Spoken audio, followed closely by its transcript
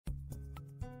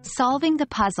Solving the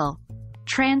puzzle.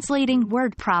 Translating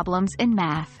word problems in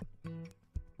math.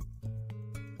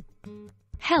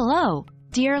 Hello,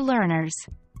 dear learners.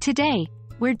 Today,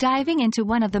 we're diving into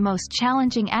one of the most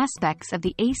challenging aspects of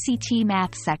the ACT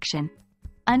math section: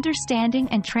 understanding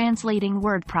and translating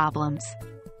word problems.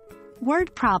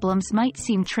 Word problems might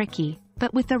seem tricky,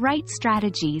 but with the right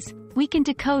strategies, we can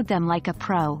decode them like a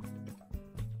pro.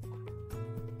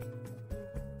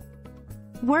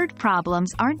 Word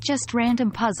problems aren't just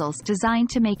random puzzles designed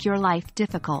to make your life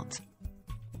difficult.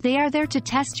 They are there to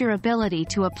test your ability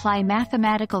to apply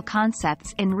mathematical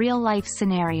concepts in real-life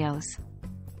scenarios.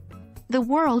 The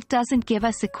world doesn't give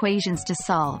us equations to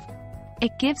solve.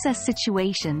 It gives us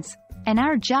situations, and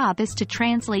our job is to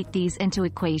translate these into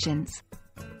equations.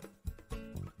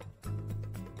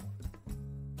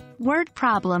 Word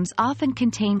problems often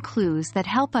contain clues that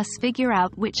help us figure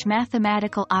out which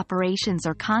mathematical operations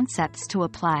or concepts to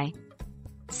apply.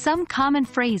 Some common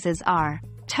phrases are: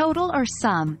 total or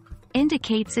sum,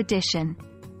 indicates addition;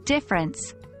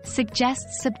 difference,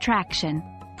 suggests subtraction;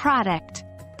 product,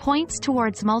 points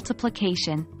towards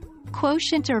multiplication;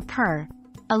 quotient or per,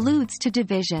 alludes to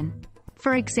division.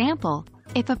 For example,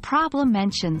 if a problem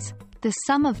mentions the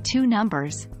sum of two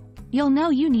numbers, you'll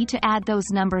know you need to add those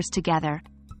numbers together.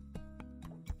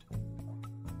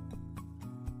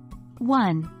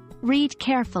 1. Read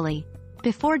carefully.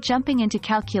 Before jumping into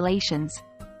calculations,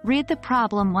 read the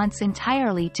problem once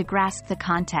entirely to grasp the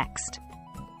context.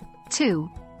 2.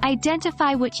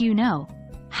 Identify what you know.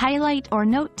 Highlight or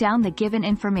note down the given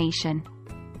information.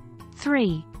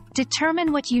 3.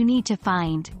 Determine what you need to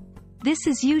find. This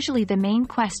is usually the main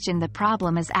question the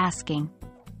problem is asking.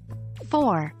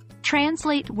 4.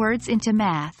 Translate words into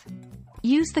math.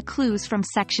 Use the clues from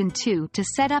section 2 to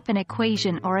set up an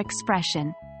equation or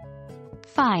expression.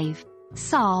 5.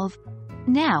 Solve.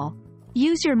 Now,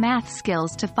 use your math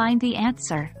skills to find the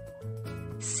answer.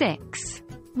 6.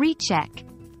 Recheck.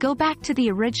 Go back to the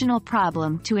original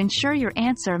problem to ensure your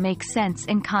answer makes sense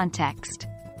in context.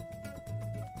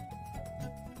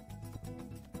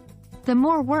 The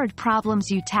more word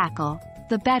problems you tackle,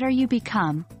 the better you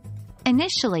become.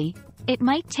 Initially, it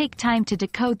might take time to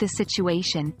decode the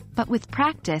situation, but with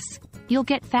practice, you'll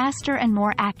get faster and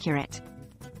more accurate.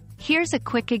 Here's a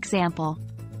quick example.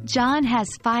 John has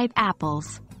 5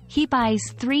 apples. He buys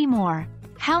 3 more.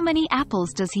 How many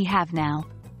apples does he have now?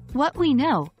 What we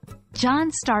know: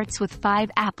 John starts with 5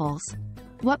 apples.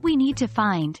 What we need to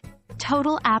find: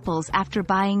 total apples after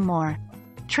buying more.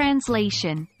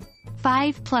 Translation: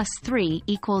 5 plus 3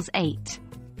 equals 8.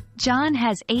 John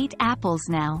has 8 apples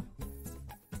now.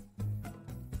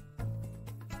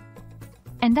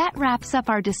 And that wraps up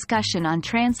our discussion on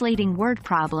translating word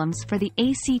problems for the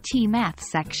ACT math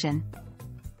section.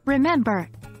 Remember,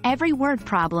 every word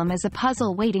problem is a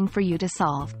puzzle waiting for you to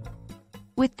solve.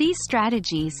 With these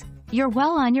strategies, you're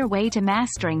well on your way to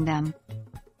mastering them.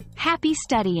 Happy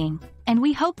studying, and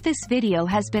we hope this video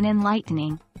has been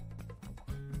enlightening.